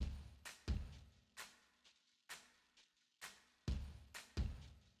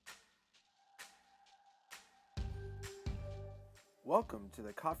Welcome to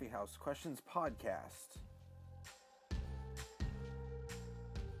the Coffee House Questions Podcast.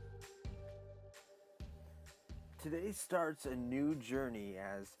 Today starts a new journey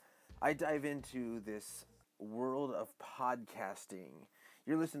as I dive into this world of podcasting.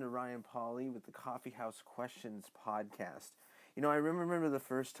 You're listening to Ryan Pauly with the Coffee House Questions Podcast. You know, I remember the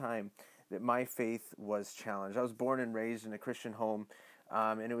first time that my faith was challenged. I was born and raised in a Christian home,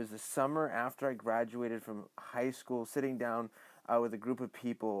 and it was the summer after I graduated from high school, sitting down with a group of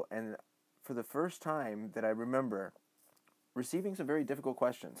people, and for the first time that I remember receiving some very difficult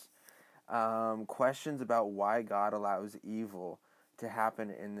questions. Questions about why God allows evil to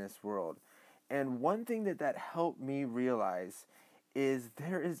happen in this world. And one thing that helped me realize is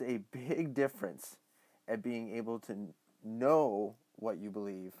there is a big difference at being able to know what you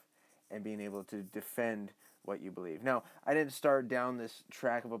believe and being able to defend what you believe. Now, I didn't start down this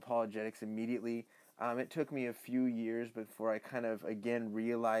track of apologetics immediately. It took me a few years before I kind of, again,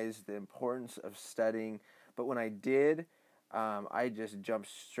 realized the importance of studying. But when I did, I just jumped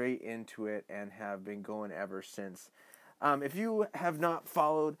straight into it and have been going ever since. If you have not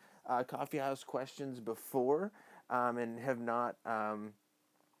followed Coffee House Questions before and have not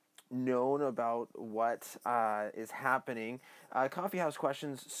known about what is happening, Coffee House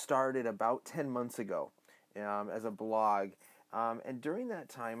Questions started about 10 months ago as a blog. And during that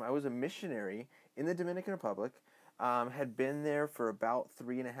time, I was a missionary in the Dominican Republic, had been there for about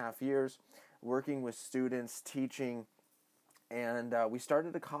 3.5 years, working with students, teaching, and we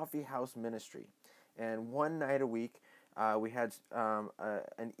started a coffee house ministry. And one night a week, we had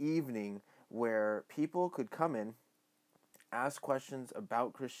an evening where people could come in, ask questions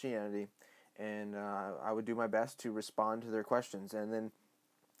about Christianity, and I would do my best to respond to their questions. And then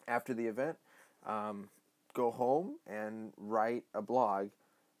after the event, go home and write a blog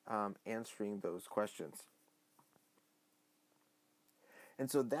answering those questions. And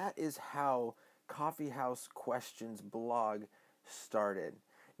so that is how Coffee House Questions blog started.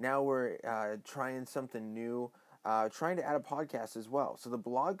 Now we're trying something new, trying to add a podcast as well. So the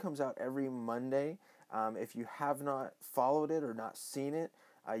blog comes out every Monday. If you have not followed it or not seen it,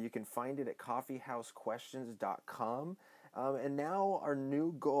 you can find it at coffeehousequestions.com. And now our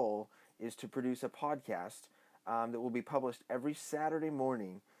new goal is to produce a podcast that will be published every Saturday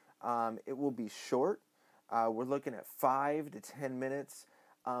morning. It will be short. We're looking at 5 to 10 minutes,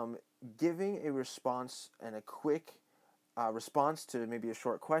 giving a response and a quick response to maybe a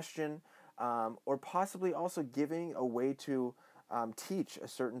short question, or possibly also giving a way to teach a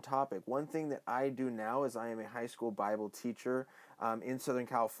certain topic. One thing that I do now is I am a high school Bible teacher in Southern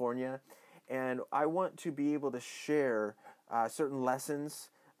California, and I want to be able to share certain lessons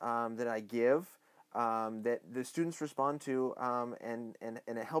that I give that the students respond to, and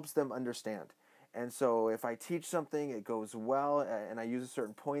it helps them understand. And so if I teach something, it goes well, and I use a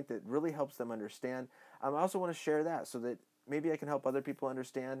certain point that really helps them understand, I also want to share that so that maybe I can help other people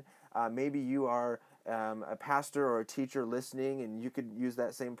understand. Maybe you are a pastor or a teacher listening, and you could use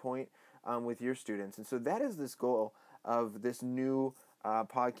that same point with your students. And so that is this goal of this new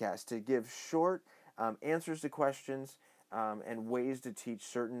podcast, to give short answers to questions and ways to teach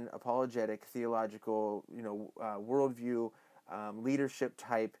certain apologetic, theological, worldview, leadership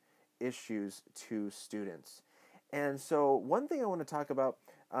type issues to students. And so one thing I want to talk about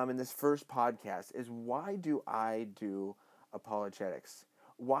in this first podcast is, why do I do apologetics?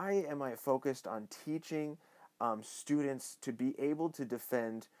 Why am I focused on teaching students to be able to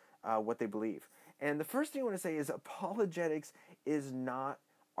defend what they believe? And the first thing I want to say is, apologetics is not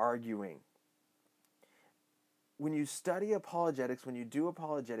arguing. When you study apologetics, when you do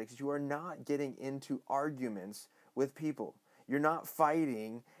apologetics, you are not getting into arguments with people. You're not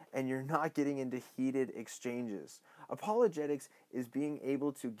fighting, and you're not getting into heated exchanges. Apologetics is being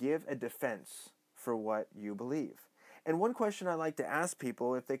able to give a defense for what you believe. And one question I like to ask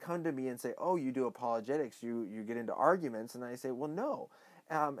people, if they come to me and say, oh, you do apologetics, you get into arguments, and I say, well, no.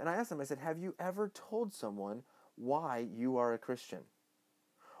 And I ask them, I said, have you ever told someone why you are a Christian?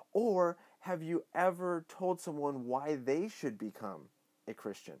 Or have you ever told someone why they should become a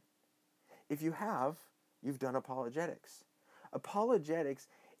Christian? If you have, you've done apologetics. Apologetics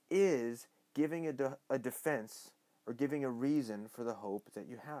is giving a defense or giving a reason for the hope that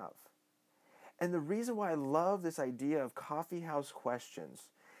you have. And the reason why I love this idea of coffee house questions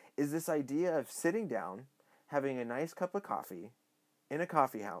is this idea of sitting down, having a nice cup of coffee in a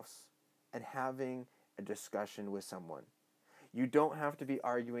coffee house, and having a discussion with someone. You don't have to be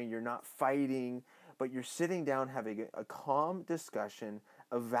arguing, you're not fighting, but you're sitting down having a calm discussion,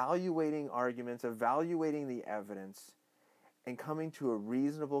 evaluating arguments, evaluating the evidence, and coming to a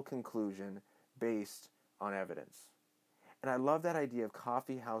reasonable conclusion based on evidence. And I love that idea of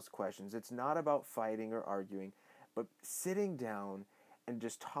coffee house questions. It's not about fighting or arguing, but sitting down and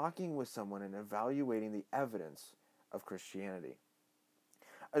just talking with someone and evaluating the evidence of Christianity.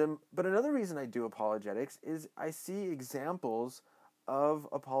 But another reason I do apologetics is I see examples of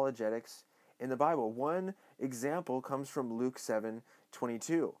apologetics in the Bible. One example comes from Luke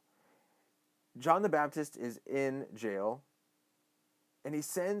 7:22. John the Baptist is in jail, and he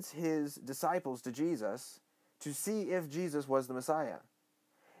sends his disciples to Jesus to see if Jesus was the Messiah.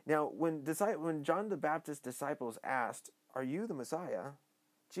 Now, when John the Baptist's disciples asked, "Are you the Messiah?"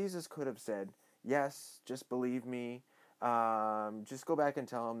 Jesus could have said, "Yes, just believe me. Just go back and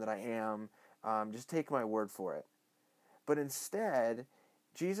tell them that I am. Just take my word for it." But instead,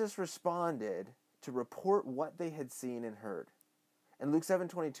 Jesus responded to report what they had seen and heard. And Luke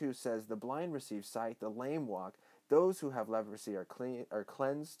 7:22 says, "The blind receive sight, the lame walk, those who have leprosy are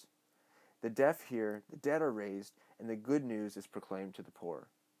cleansed, the deaf hear, the dead are raised, and the good news is proclaimed to the poor."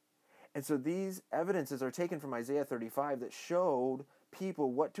 And so these evidences are taken from Isaiah 35 that showed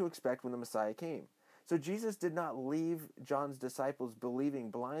people what to expect when the Messiah came. So Jesus did not leave John's disciples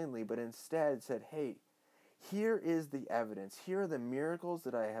believing blindly, but instead said, "Hey, here is the evidence. Here are the miracles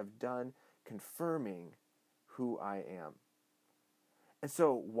that I have done confirming who I am." And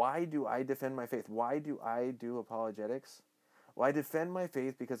so why do I defend my faith? Why do I do apologetics? Well, I defend my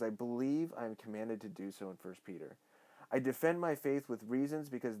faith because I believe I am commanded to do so in 1 Peter. I defend my faith with reasons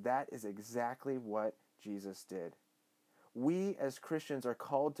because that is exactly what Jesus did. We as Christians are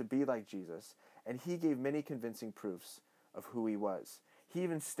called to be like Jesus, and he gave many convincing proofs of who he was. He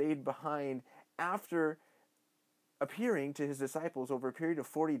even stayed behind after appearing to his disciples over a period of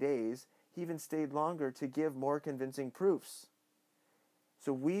 40 days. He even stayed longer to give more convincing proofs.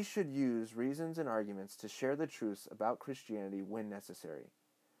 So we should use reasons and arguments to share the truths about Christianity when necessary.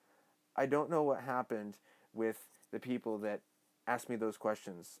 I don't know what happened with the people that asked me those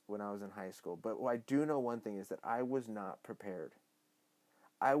questions when I was in high school, but I do know one thing is that I was not prepared.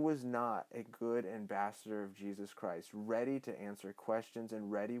 I was not a good ambassador of Jesus Christ, ready to answer questions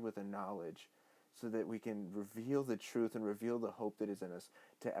and ready with a knowledge so that we can reveal the truth and reveal the hope that is in us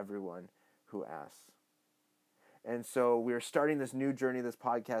to everyone who asks. And so we're starting this new journey, this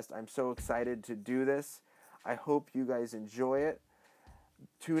podcast. I'm so excited to do this. I hope you guys enjoy it.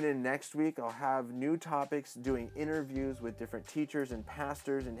 Tune in next week. I'll have new topics, doing interviews with different teachers and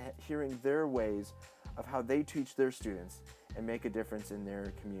pastors and hearing their ways of how they teach their students and make a difference in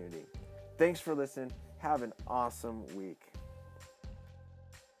their community. Thanks for listening. Have an awesome week.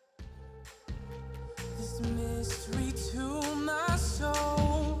 This mystery to my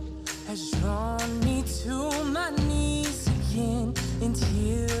soul has drawn me to my knees again, and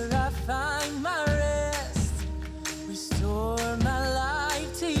here I find my rest. Restore my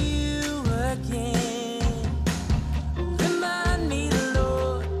life to you again.